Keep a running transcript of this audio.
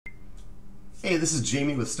Hey, this is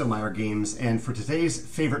Jamey with Stonemeyer Games, and for today's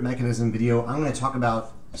favorite mechanism video, I'm going to talk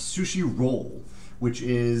about Sushi Roll, which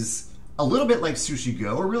is a little bit like Sushi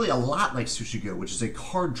Go, or really a lot like Sushi Go, which is a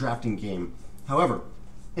card drafting game. However,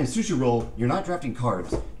 in Sushi Roll, you're not drafting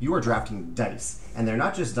cards, you are drafting dice. And they're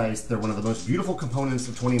not just dice, they're one of the most beautiful components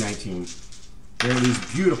of 2019. They're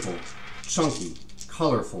these beautiful, chunky,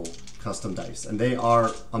 colorful custom dice, and they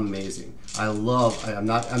are amazing. I'm not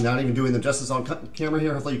even doing them justice on camera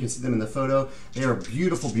here. Hopefully you can see them in the photo. They are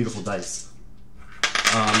beautiful, beautiful dice.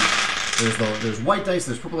 There's white dice,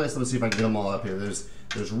 there's purple dice. Let's see if I can get them all up here.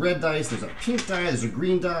 There's red dice, there's a pink die, there's a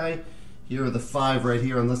green die. Here are the 5 right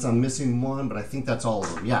here, unless I'm missing one, but I think that's all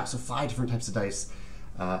of them. Yeah, so 5 different types of dice.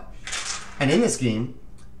 And in this game,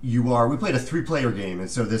 we played a 3-player game, and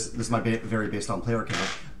so this might be very based on player count,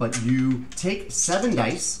 but you take 7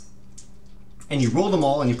 dice, and you roll them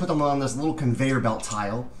all, and you put them on this little conveyor belt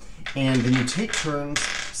tile, and then you take turns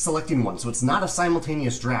selecting one. So it's not a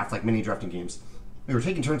simultaneous draft like many drafting games. We were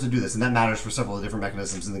taking turns to do this, and that matters for several of the different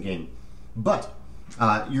mechanisms in the game. But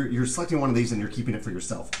you're selecting one of these, and you're keeping it for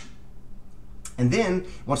yourself. And then,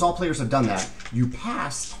 once all players have done that, you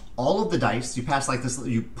pass all of the dice. You pass like this,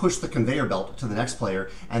 you push the conveyor belt to the next player,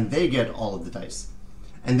 and they get all of the dice.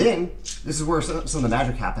 And then, this is where some of the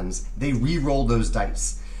magic happens, they re-roll those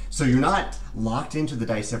dice. So you're not locked into the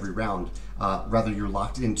dice every round, rather you're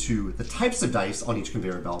locked into the types of dice on each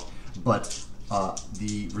conveyor belt, but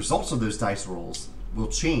the results of those dice rolls will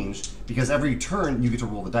change because every turn you get to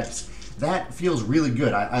roll the dice. That feels really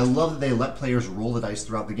good. I love that they let players roll the dice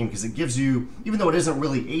throughout the game because it gives you, even though it isn't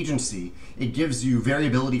really agency, it gives you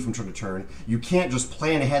variability from turn to turn. You can't just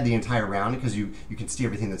plan ahead the entire round because you can see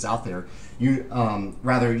everything that's out there. And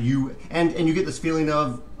you get this feeling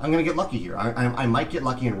of, I'm going to get lucky here. I might get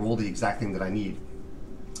lucky and roll the exact thing that I need.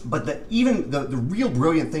 But the real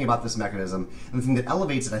brilliant thing about this mechanism, and the thing that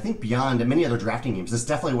elevates it, I think, beyond many other drafting games, this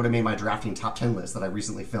definitely would have made my drafting top 10 list that I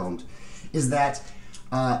recently filmed, is that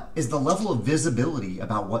is the level of visibility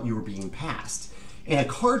about what you are being passed. In a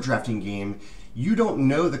card drafting game, you don't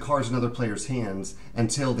know the cards in other players' hands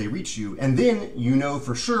until they reach you, and then you know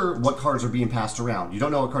for sure what cards are being passed around. You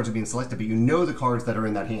don't know what cards are being selected, but you know the cards that are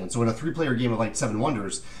in that hand. So in a 3-player game of like 7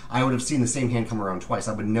 Wonders, I would have seen the same hand come around twice.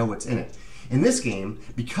 I would know what's in it. In this game,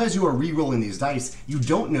 because you are re-rolling these dice, you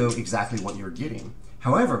don't know exactly what you're getting.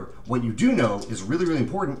 However, what you do know is really, really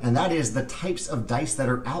important, and that is the types of dice that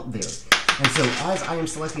are out there. And so as I am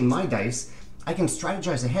selecting my dice, I can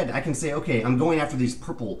strategize ahead. I can say, okay, I'm going after these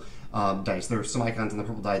purple dice. There are some icons in the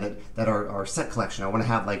purple die that are set collection. I want to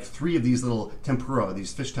have like 3 of these little tempura,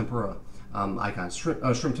 these fish tempura icons, shrimp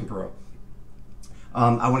tempura.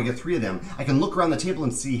 I want to get 3 of them. I can look around the table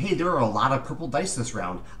and see, hey, there are a lot of purple dice this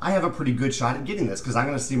round. I have a pretty good shot at getting this because I'm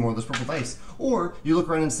going to see more of those purple dice. Or you look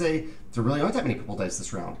around and say, there really aren't that many purple dice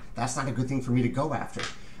this round. That's not a good thing for me to go after.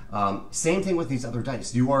 Same thing with these other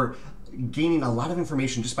dice. You are gaining a lot of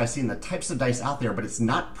information just by seeing the types of dice out there, but it's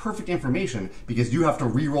not perfect information because you have to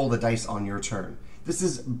re-roll the dice on your turn. This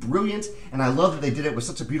is brilliant, and I love that they did it with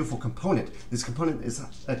such a beautiful component. This component is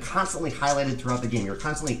constantly highlighted throughout the game. You're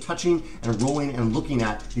constantly touching and rolling and looking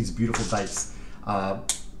at these beautiful dice.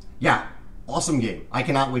 Yeah, awesome game. I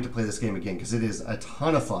cannot wait to play this game again because it is a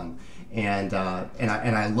ton of fun. And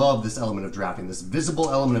I love this element of drafting. This visible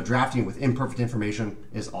element of drafting with imperfect information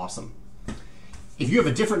is awesome. If you have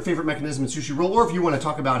a different favorite mechanism in Sushi Roll, or if you want to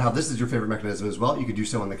talk about how this is your favorite mechanism as well, you could do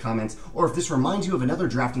so in the comments. Or if this reminds you of another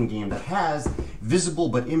drafting game that has visible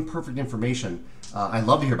but imperfect information, I'd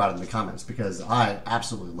love to hear about it in the comments because I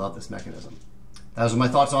absolutely love this mechanism. Those are my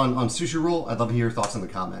thoughts on Sushi Roll. I'd love to hear your thoughts in the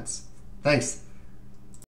comments. Thanks.